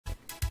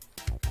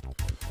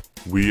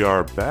We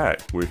are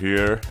back. We're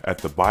here at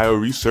the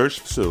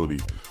Bioresearch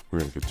Facility. We're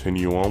going to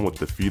continue on with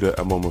the Feda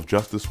Emblem of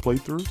Justice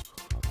playthrough.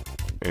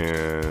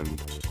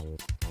 And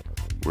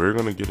we're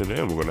going to get it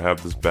in. We're going to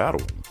have this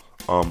battle.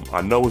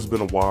 I know it's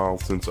been a while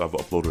since I've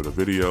uploaded a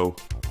video.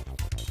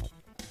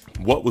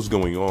 What was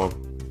going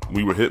on?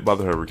 We were hit by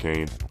the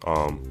hurricane.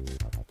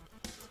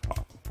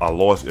 I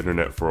lost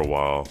internet for a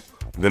while.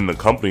 Then the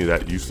company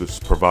that used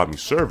to provide me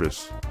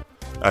service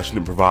actually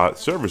didn't provide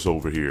service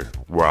over here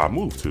where I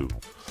moved to.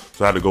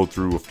 So I had to go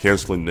through with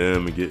canceling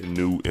them and getting a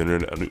new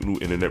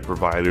internet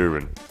provider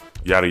and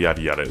yada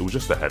yada yada. It was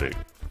just a headache.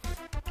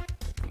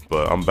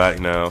 But I'm back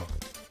now.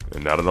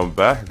 And now that I'm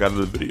back, I got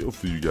another video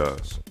for you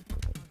guys.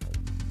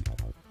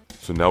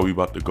 So now we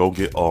about to go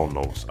get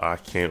Alnos. I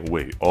can't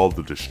wait. All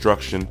the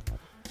destruction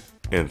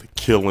and the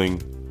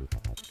killing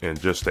and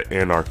just the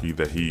anarchy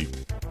that he,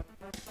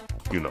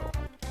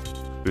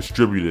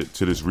 distributed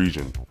to this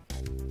region.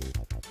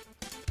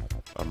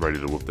 I'm ready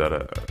to whoop that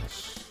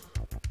ass.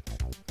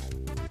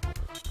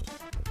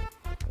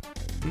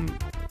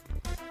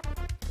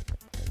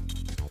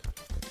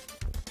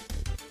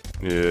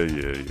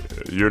 Yeah.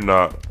 You're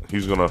not.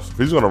 He's gonna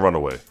run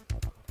away.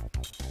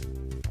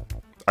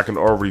 I can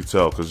already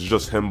tell because it's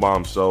just him by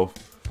himself.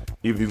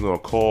 Either he's gonna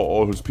call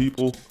all his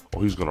people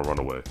or he's gonna run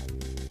away.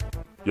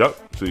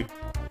 Yep. See,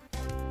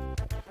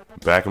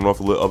 backing off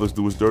to let others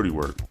do his dirty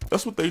work.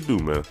 That's what they do,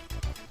 man.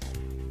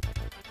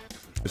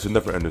 It's a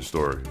never-ending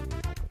story.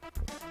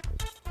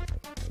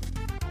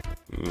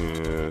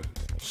 Yeah,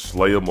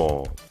 slay them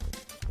all.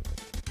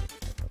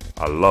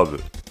 I love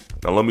it.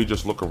 Now let me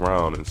just look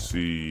around and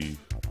see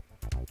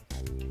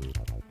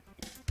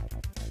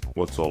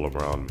what's all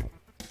around me.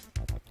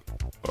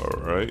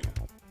 Alright.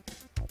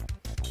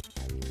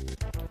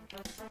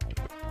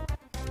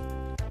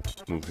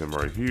 Move him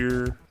right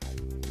here.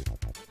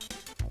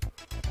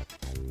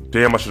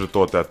 Damn, I should have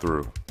thought that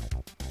through.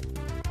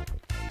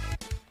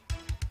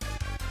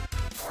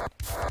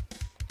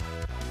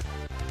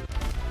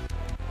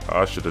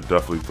 I should have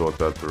definitely thought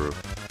that through.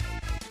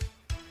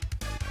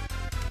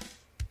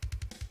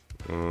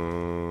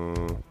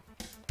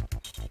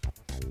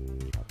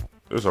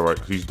 It's alright,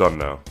 because he's done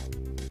now.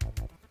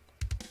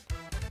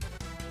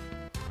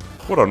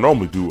 What I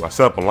normally do, I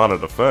set up a line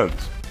of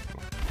defense.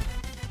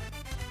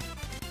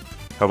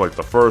 Have like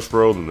the first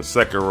row, then the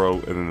second row,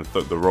 and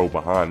then the row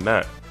behind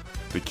that.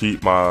 To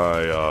keep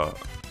my,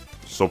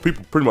 so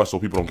people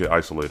don't get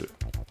isolated.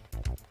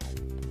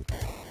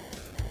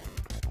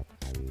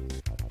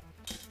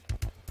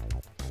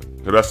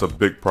 That's a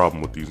big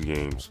problem with these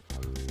games.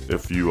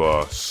 If you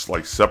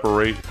like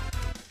separate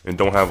and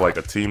don't have like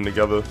a team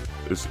together,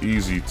 it's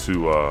easy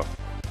to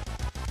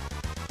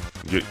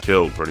get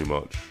killed pretty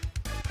much.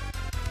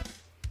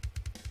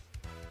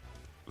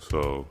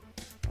 So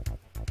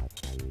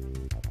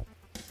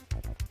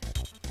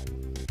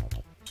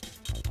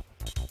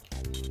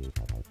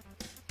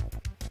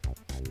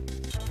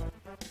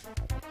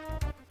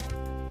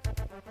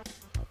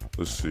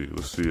let's see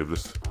if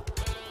this.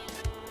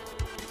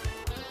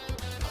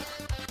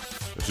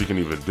 If she can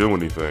even do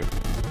anything.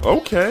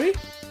 Okay.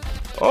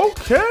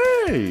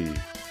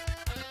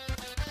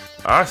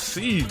 I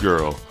see you,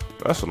 girl.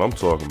 That's what I'm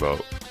talking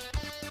about.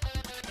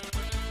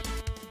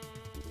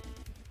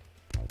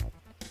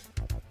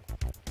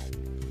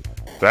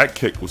 That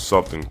kick was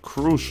something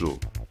crucial.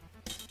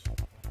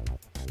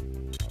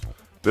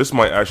 This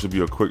might actually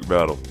be a quick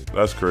battle.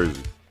 That's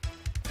crazy.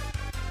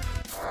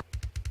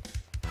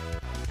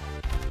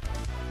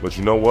 But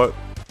you know what?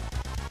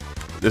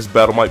 This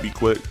battle might be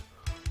quick.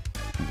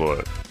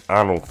 But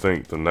I don't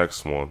think the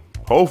next one.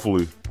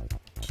 Hopefully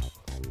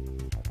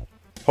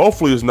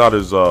it's not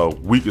as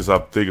weak as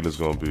I'm thinking it's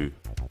gonna be.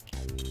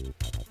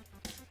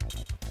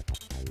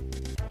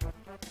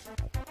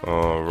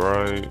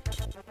 Alright.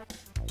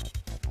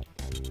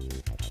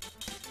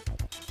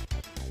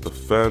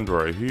 Defend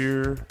right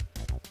here.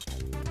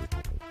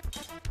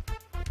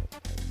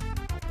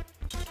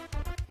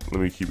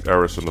 Let me keep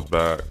Eris in the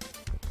back.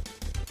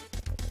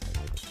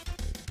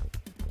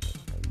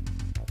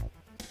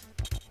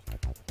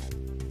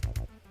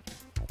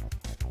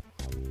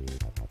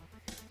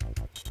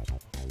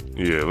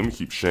 Yeah, let me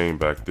keep Shane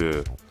back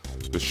there.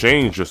 The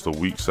Shane's just a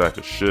weak sack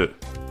of shit.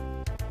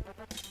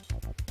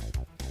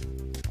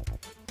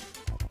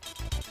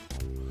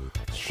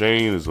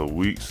 Shane is a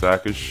weak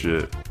sack of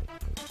shit.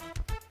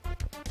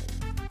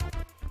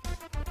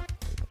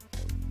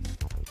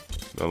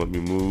 Now let me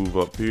move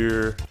up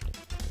here.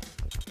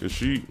 Is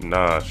she?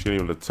 Nah, she can't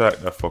even attack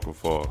that fucking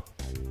far.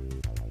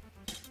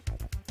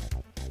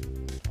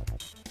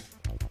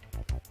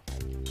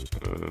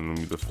 Let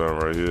me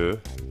defend right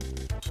here.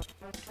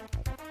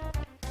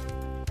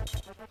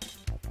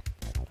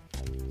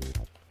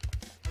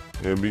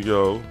 Here we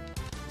go.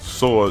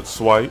 Sword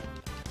swipe.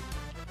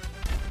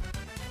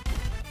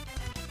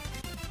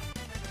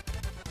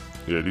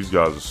 Yeah, these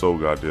guys are so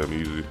goddamn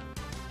easy.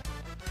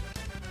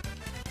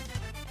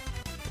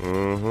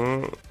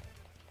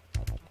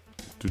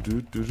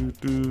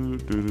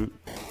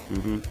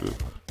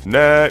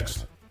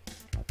 Next.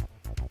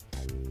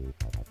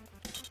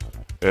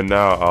 And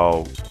now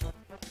I'll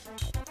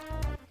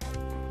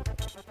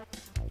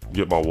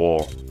get my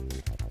wall.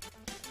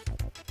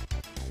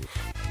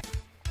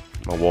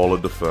 My wall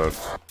of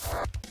defense.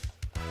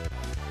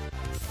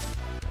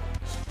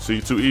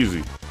 See, too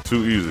easy.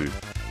 Too easy.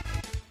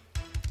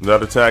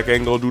 That attack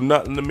ain't gonna do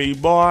nothing to me,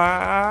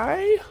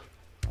 boy.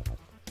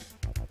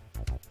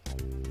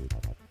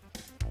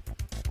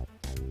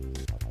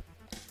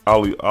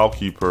 I'll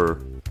keep her.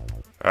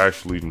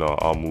 Actually, no,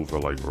 I'll move her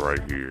like right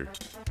here.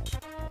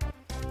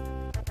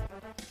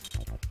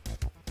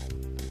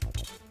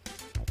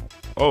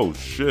 Oh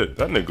shit,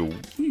 that nigga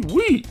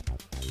weak.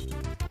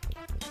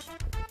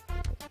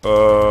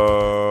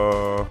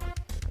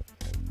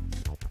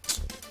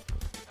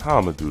 How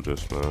I'ma do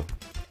this, man?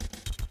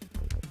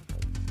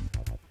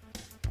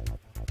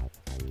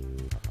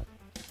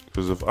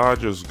 Because if I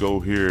just go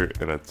here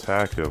and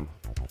attack him,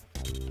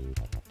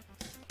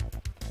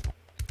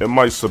 it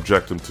might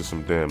subject him to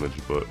some damage,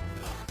 but...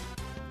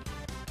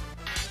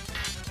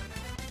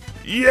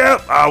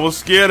 Yep, I was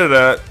scared of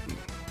that.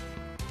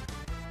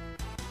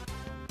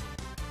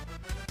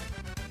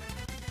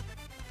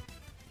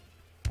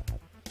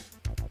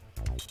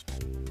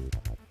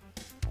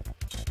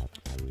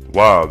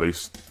 Wow,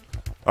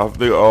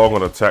 they're all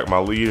gonna attack my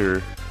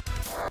leader.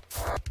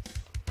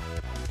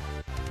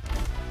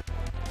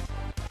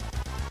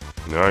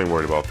 Yeah, I ain't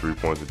worried about 3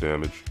 points of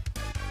damage.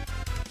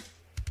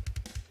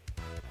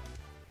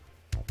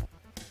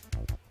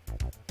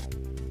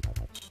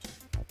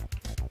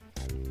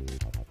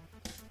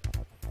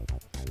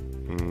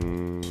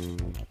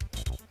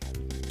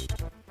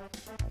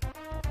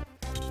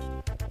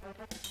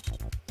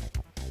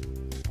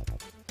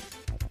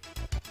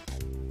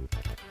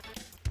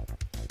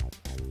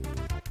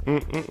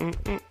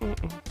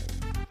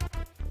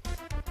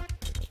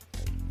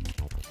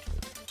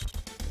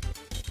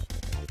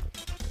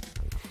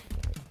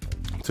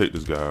 Take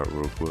this guy out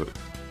real quick.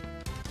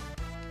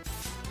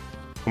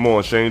 Come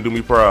on, Shane, do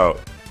me proud.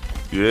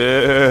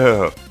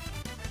 Yeah.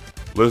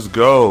 Let's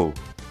go.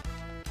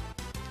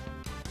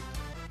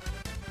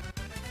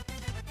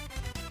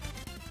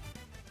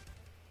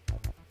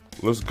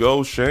 Let's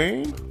go,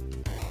 Shane.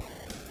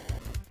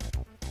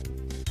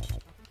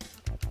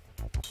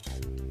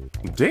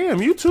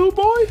 Damn, you too,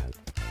 boy?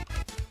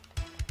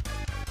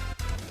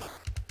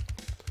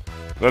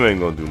 That ain't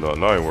gonna do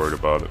nothing. I ain't worried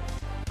about it.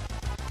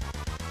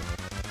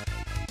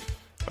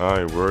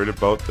 I ain't worried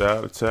about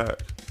that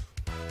attack.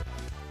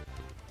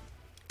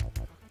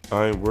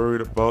 I ain't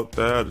worried about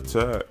that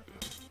attack.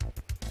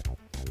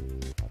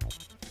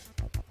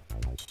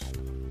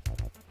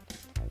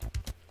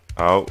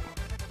 Out.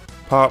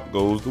 Pop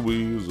goes the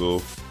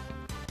weasel.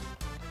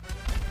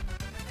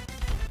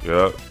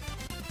 Yep.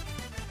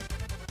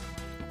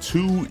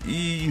 Too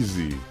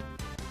easy.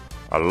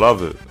 I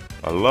love it.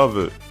 I love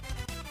it.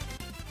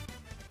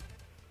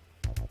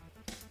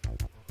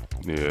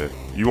 Yeah,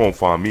 you won't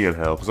find me in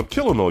hell because I'm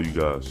killing all you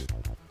guys.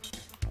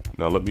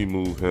 Now let me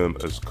move him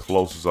as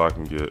close as I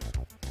can get.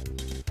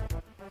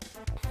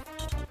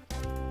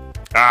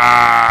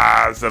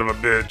 Ah, son of a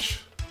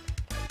bitch.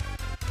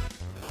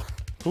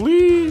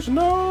 Please,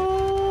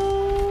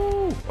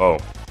 no. Oh,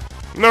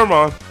 never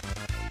mind.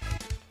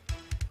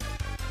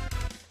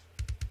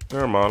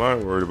 Never mind, I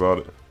ain't worried about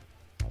it.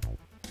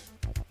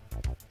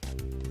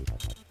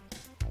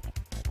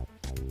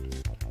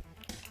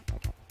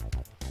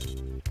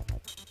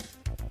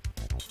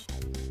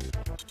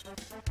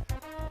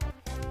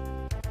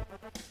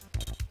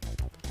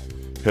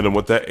 Hit him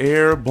with that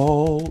air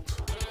bolt.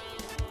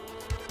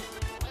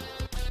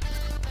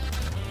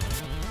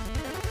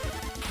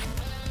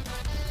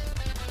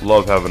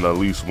 Love having at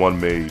least one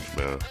mage,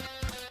 man.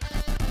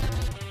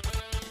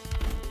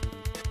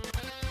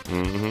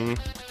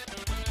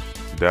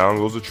 Down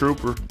goes the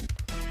trooper.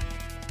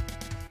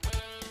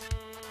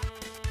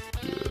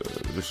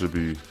 Yeah, this should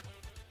be.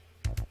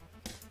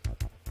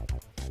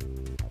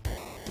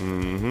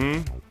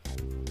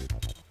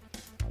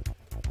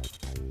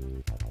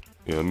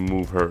 Yeah, let me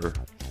move her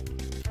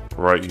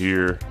right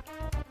here.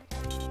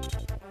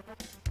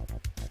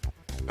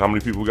 How many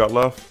people got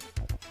left?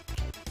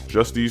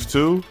 Just these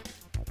two?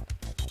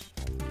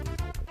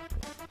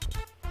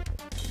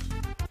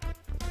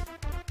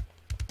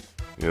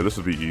 Yeah, this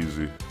will be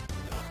easy.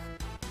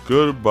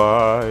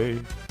 Goodbye.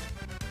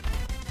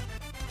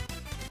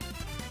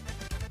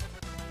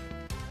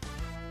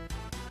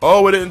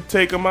 Oh, it didn't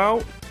take him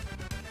out?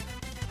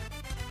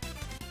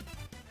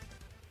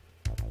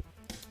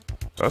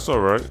 That's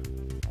alright.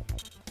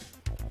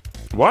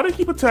 Why do they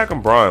keep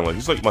attacking Brian? Like,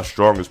 he's like my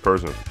strongest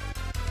person.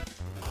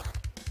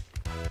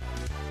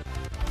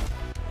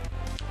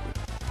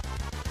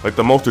 Like,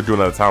 the most they're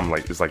doing at a time,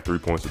 like, it's like 3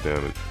 points of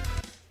damage.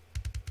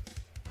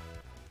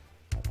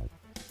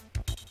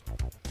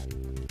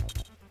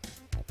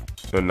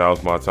 And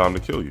now's my time to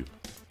kill you.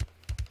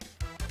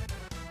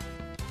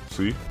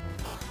 See?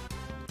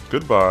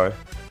 Goodbye.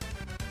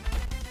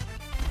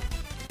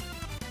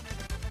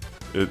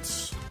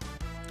 It's...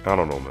 I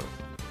don't know, man.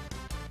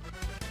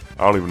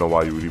 I don't even know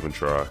why you would even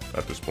try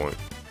at this point.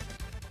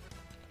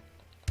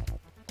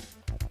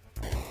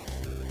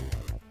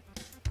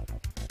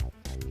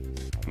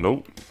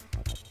 Nope.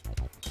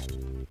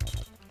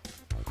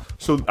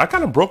 So I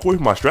kind of broke away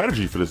from my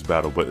strategy for this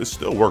battle, but it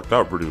still worked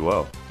out pretty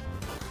well.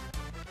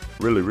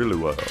 Really, really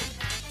well.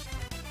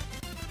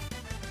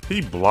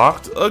 He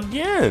blocked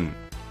again.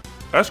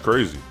 That's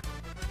crazy.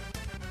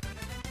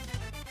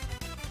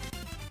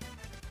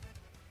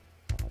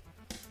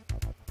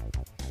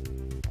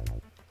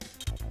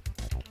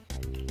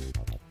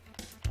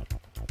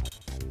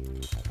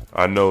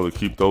 I know to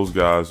keep those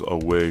guys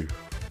away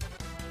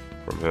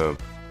from him.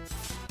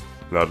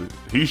 Now,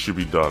 he should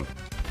be done.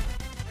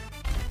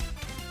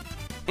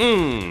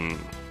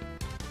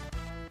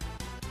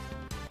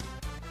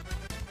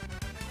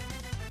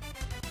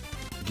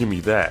 Give me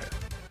that.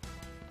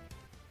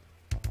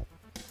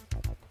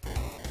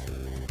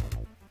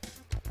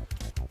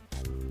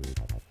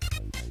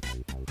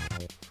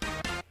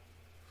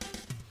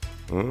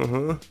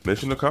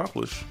 Mission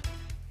accomplished.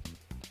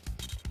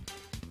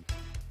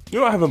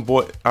 You know, I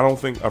don't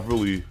think I've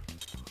really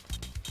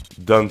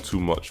done too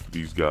much for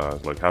these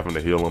guys, like having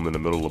to heal them in the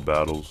middle of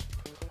battles.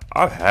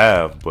 I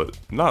have, but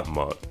not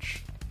much.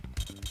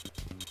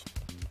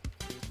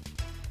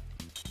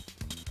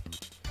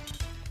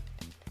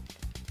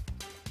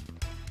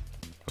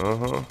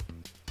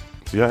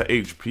 See, our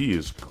HP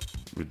is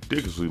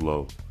ridiculously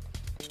low.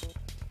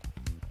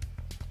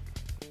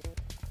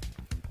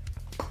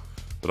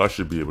 But I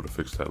should be able to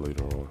fix that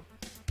later on.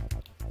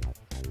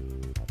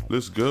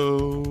 Let's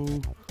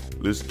go.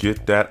 Let's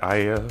get that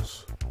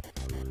IS.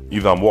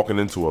 Either I'm walking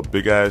into a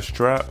big ass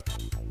trap.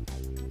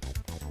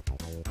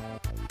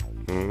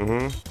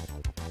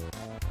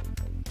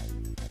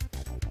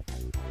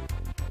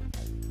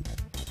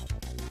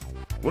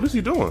 What is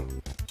he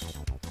doing?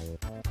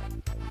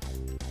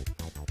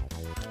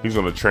 He's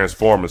gonna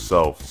transform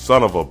himself.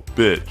 Son of a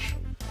bitch.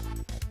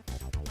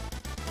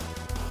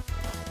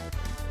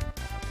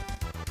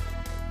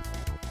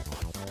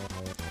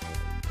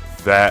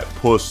 That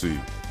pussy.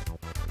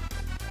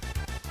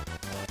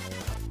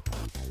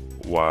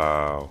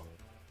 Wow.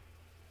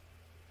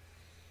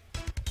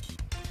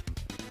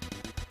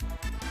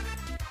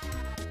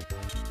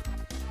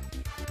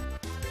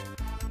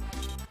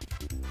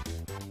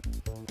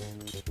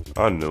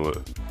 I knew it.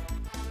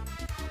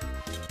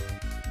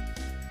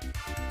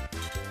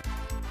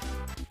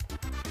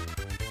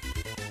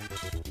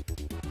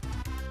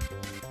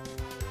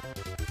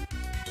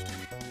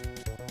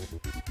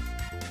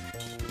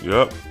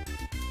 Yep.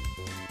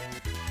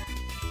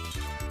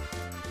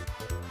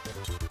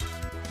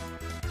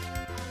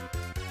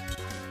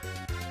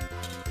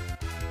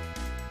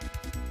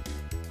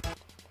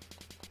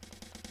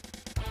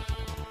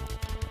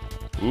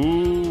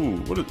 Ooh,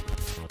 what is...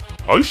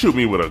 Oh, you shoot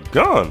me with a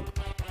gun.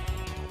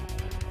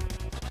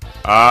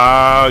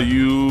 Ah,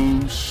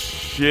 you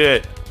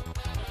shit.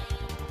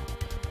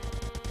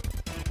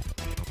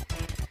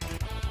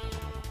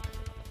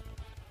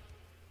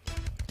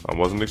 I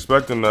wasn't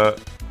expecting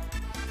that.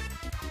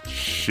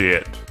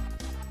 Shit.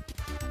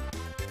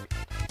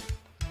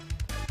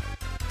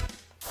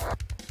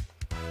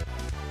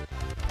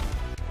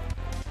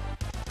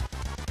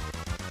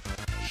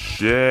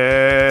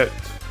 Shit.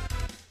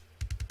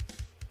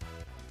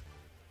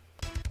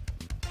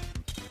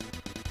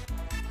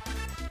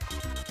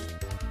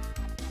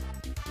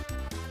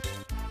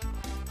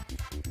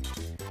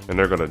 And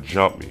they're gonna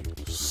jump me.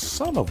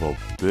 Son of a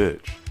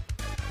bitch.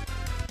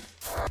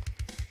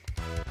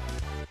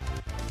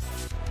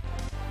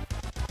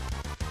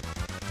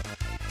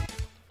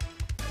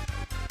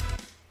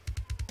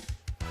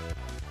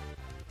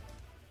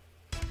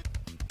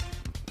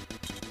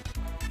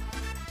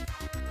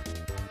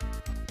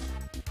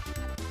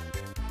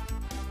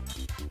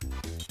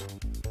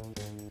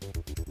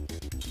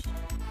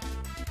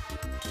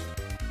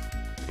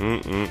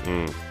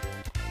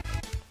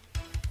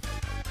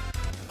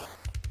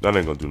 That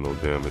ain't gonna do no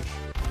damage.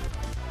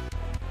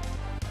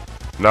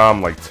 Now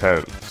I'm like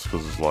tense,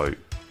 because it's like...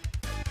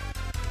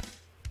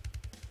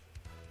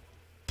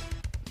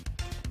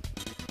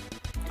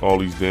 all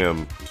these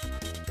damn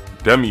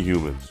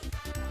demi-humans.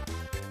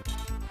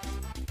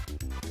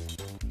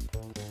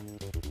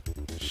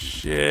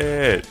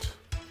 Shit.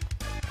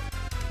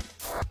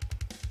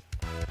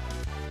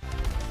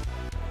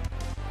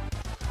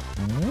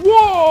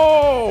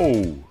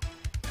 Whoa!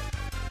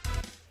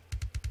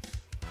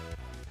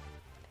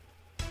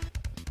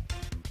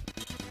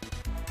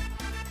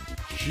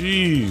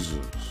 Jesus.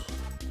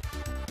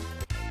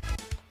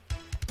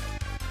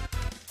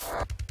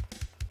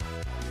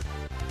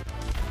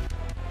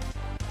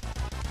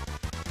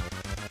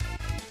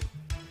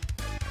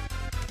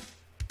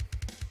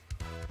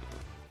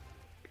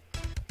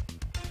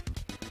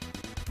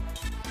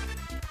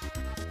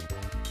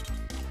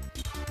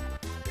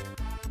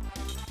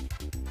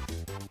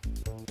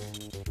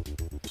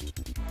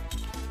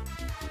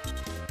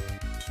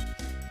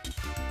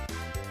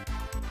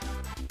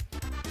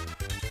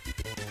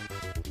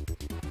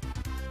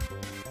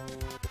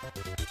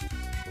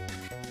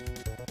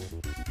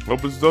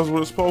 Hope it does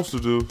what it's supposed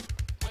to do.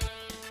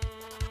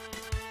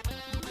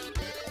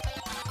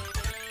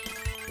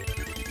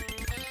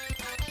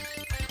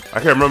 I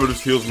can't remember if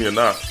this heals me or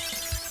not.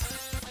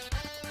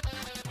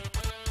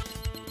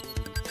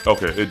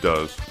 Okay, it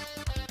does.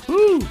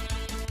 Woo!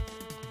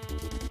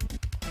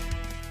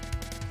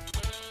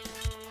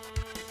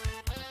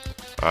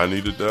 I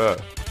needed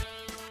that.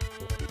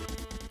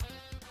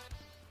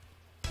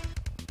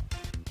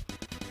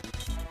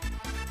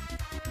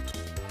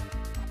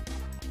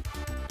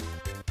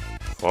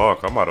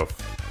 Fuck, I might have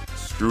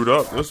screwed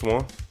up this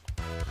one.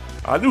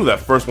 I knew that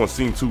first one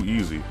seemed too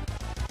easy.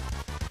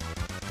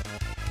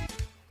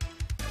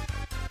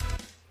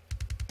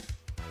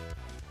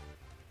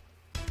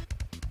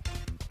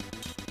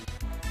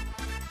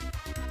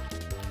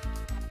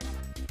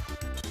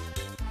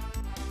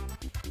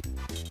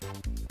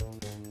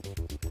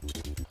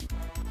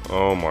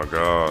 Oh my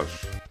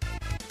gosh.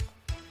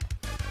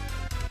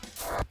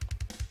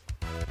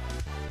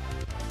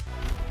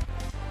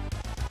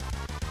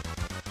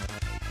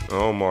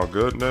 Oh my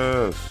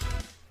goodness.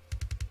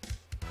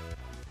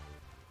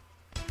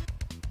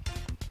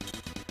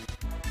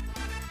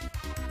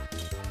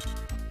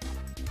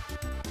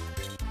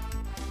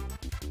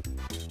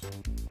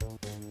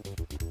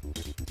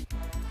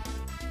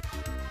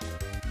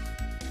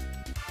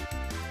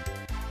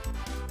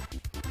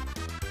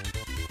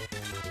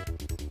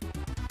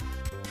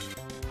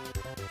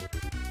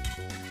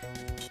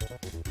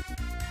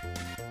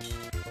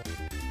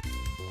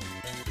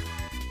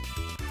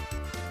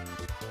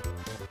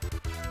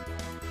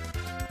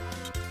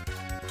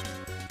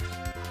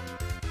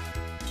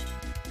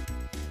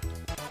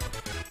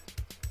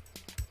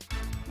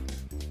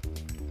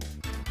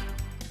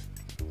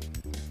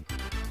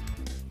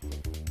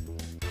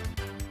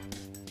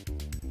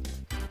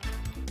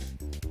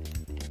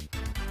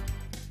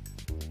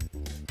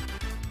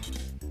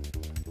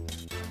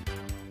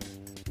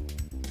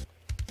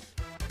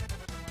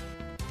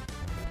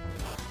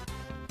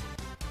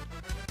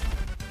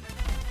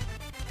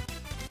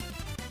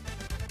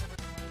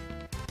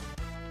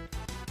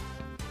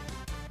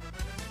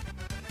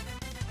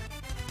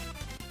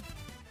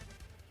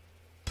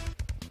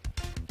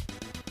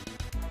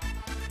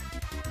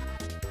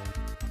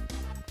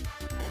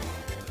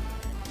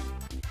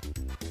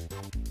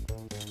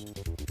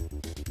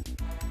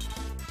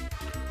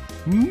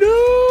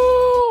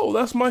 No,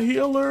 that's my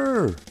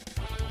healer.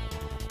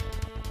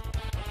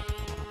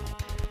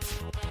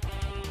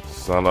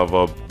 Son of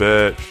a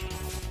bitch.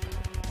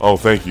 Oh,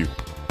 thank you.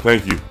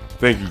 Thank you.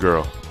 Thank you,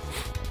 girl.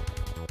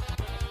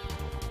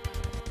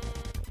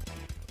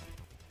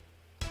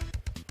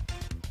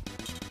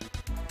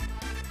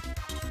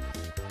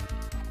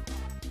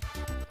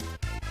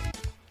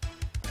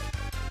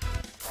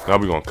 Now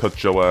we're gonna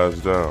cut your ass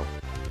down.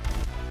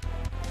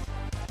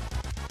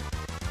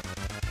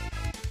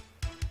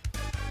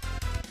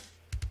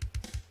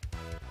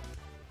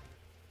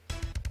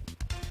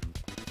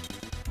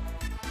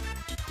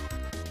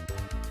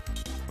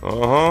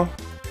 Uh-huh.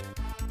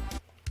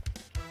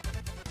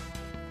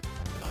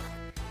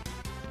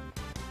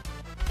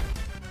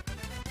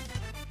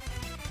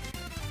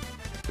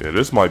 Yeah,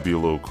 this might be a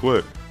little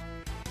quick.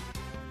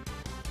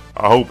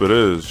 I hope it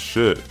is.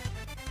 Shit.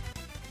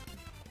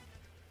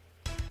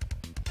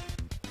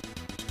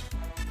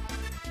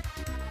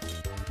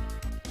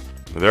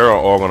 They're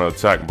all gonna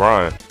attack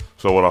Brian.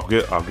 So what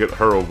I'll get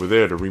her over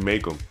there to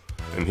remake him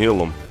and heal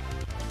him.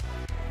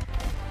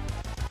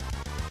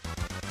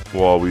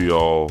 While we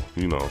all,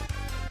 you know,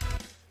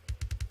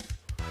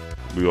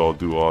 we all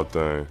do our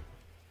thing.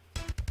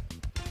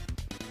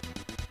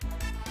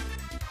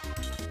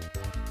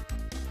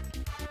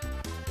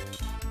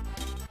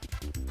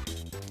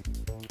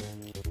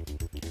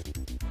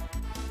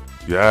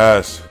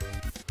 Yes.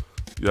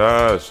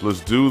 Yes, let's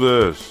do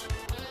this.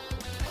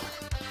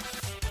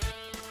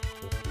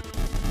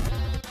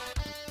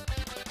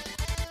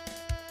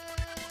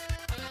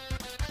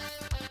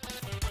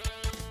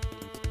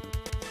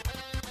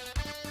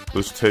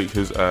 Let's take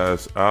his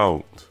ass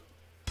out.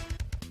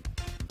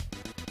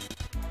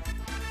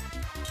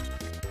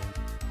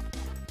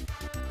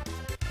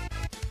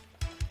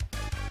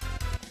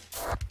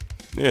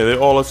 Yeah, they're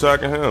all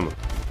attacking him.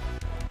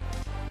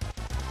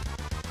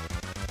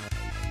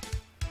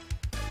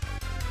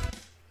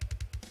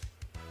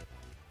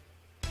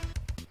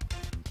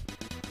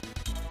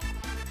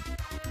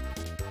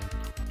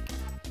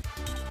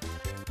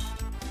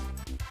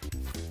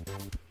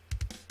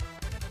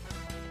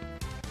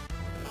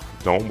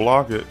 Don't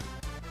block it.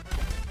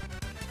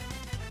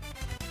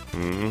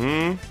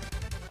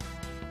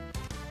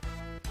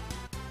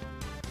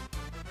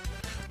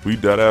 We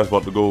deadass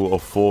about to go a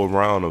full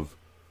round of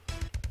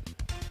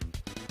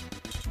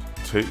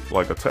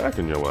like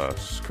attacking your ass.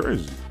 It's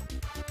crazy.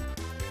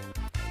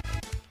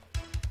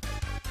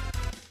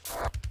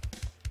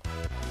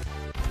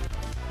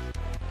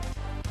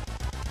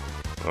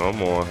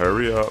 Come on,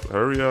 hurry up,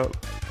 hurry up.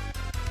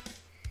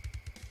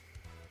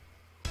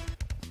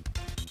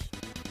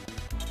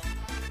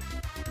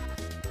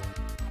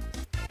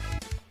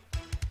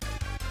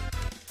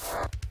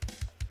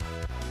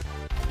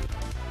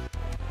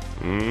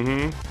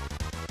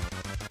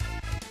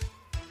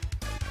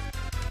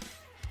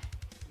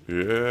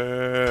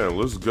 Yeah,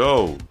 let's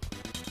go.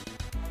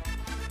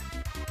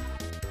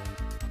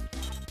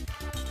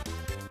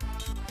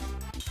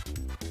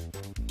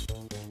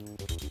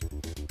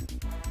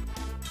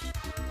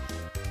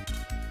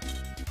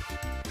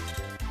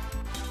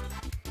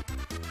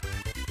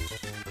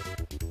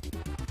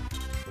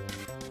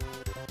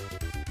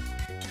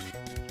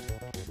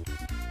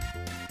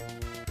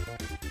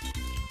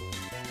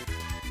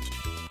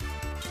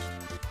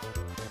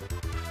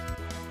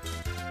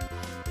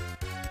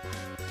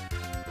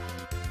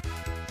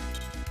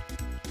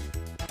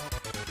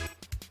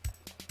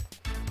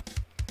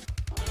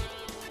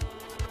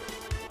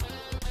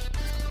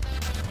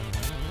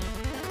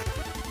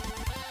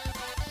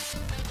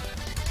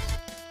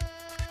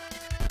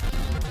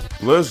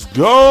 Let's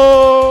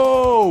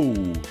go!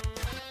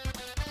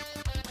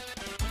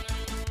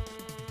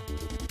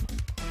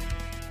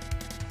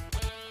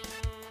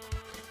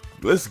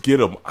 Let's get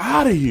him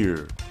out of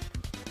here.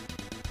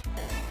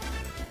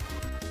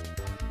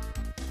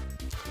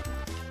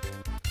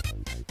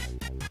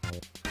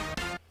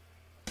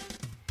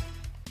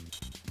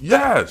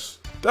 Yes,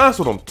 that's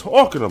what I'm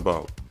talking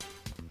about.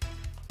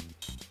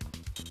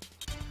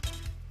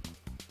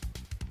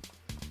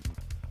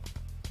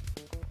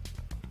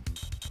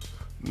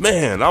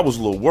 Man, I was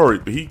a little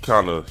worried, but he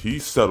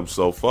set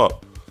himself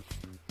up.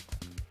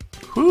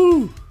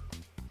 Whew.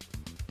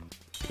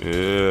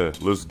 Yeah,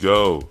 let's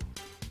go.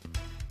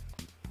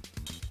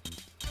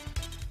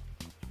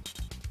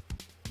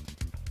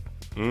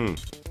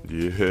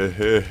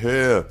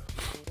 Yeah.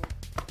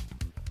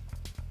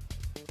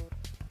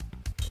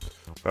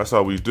 That's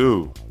how we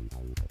do.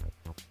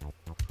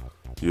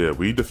 Yeah,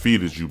 we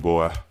defeated you,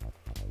 boy.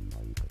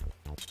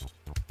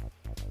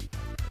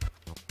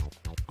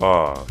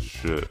 Ah,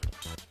 shit.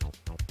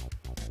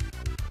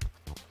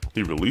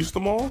 He released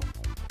them all?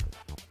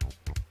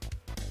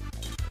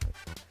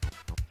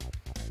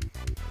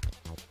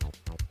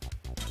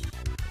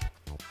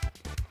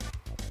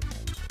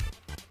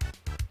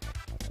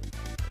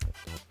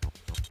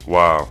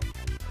 Wow.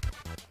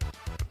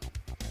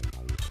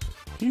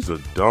 He's a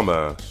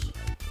dumbass.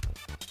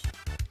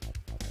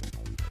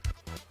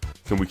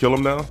 Can we kill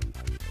him now?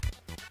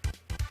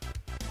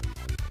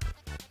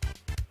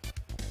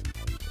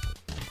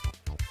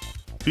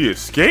 He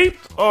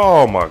escaped?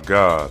 Oh my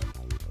god.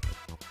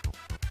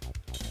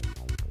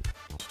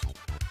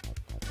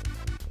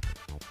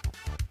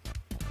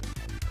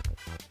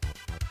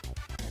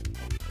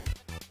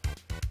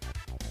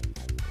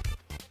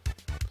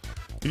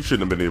 He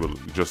shouldn't have been able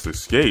to just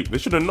escape. They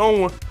should have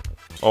known.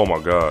 Oh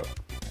my god.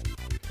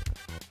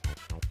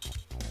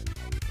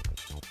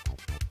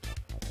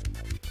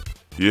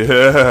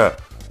 Yeah.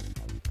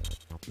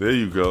 There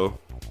you go.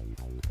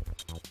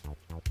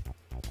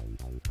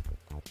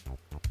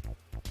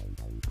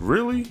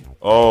 Really?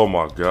 Oh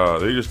my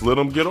god. They just let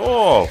him get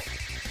off.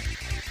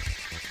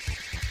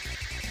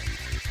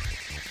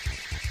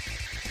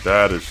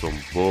 That is some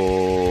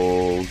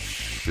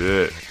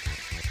bullshit.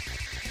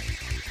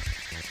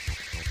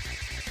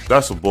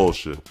 That's some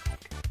bullshit.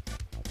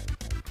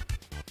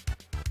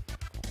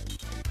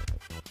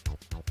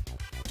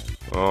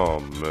 Oh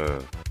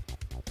man.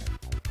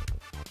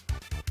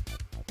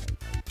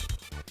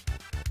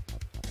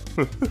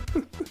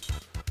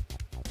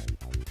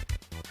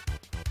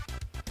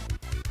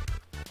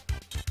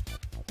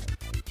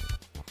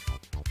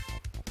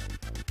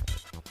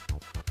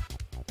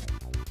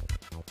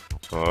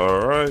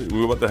 All right,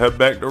 we're about to head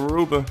back to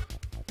Aruba.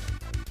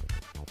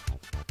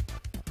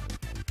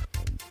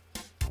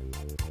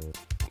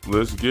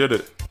 Let's get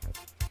it.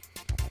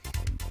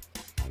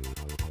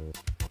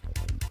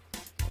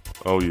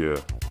 Oh yeah.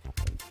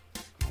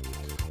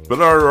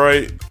 But all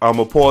right, I'm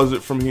gonna pause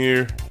it from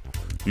here.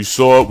 You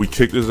saw it, we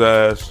kicked his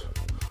ass.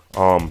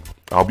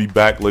 I'll be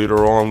back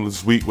later on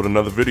this week with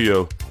another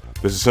video.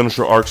 This is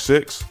Sinister Arc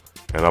 6,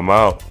 and I'm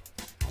out.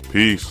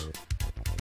 Peace.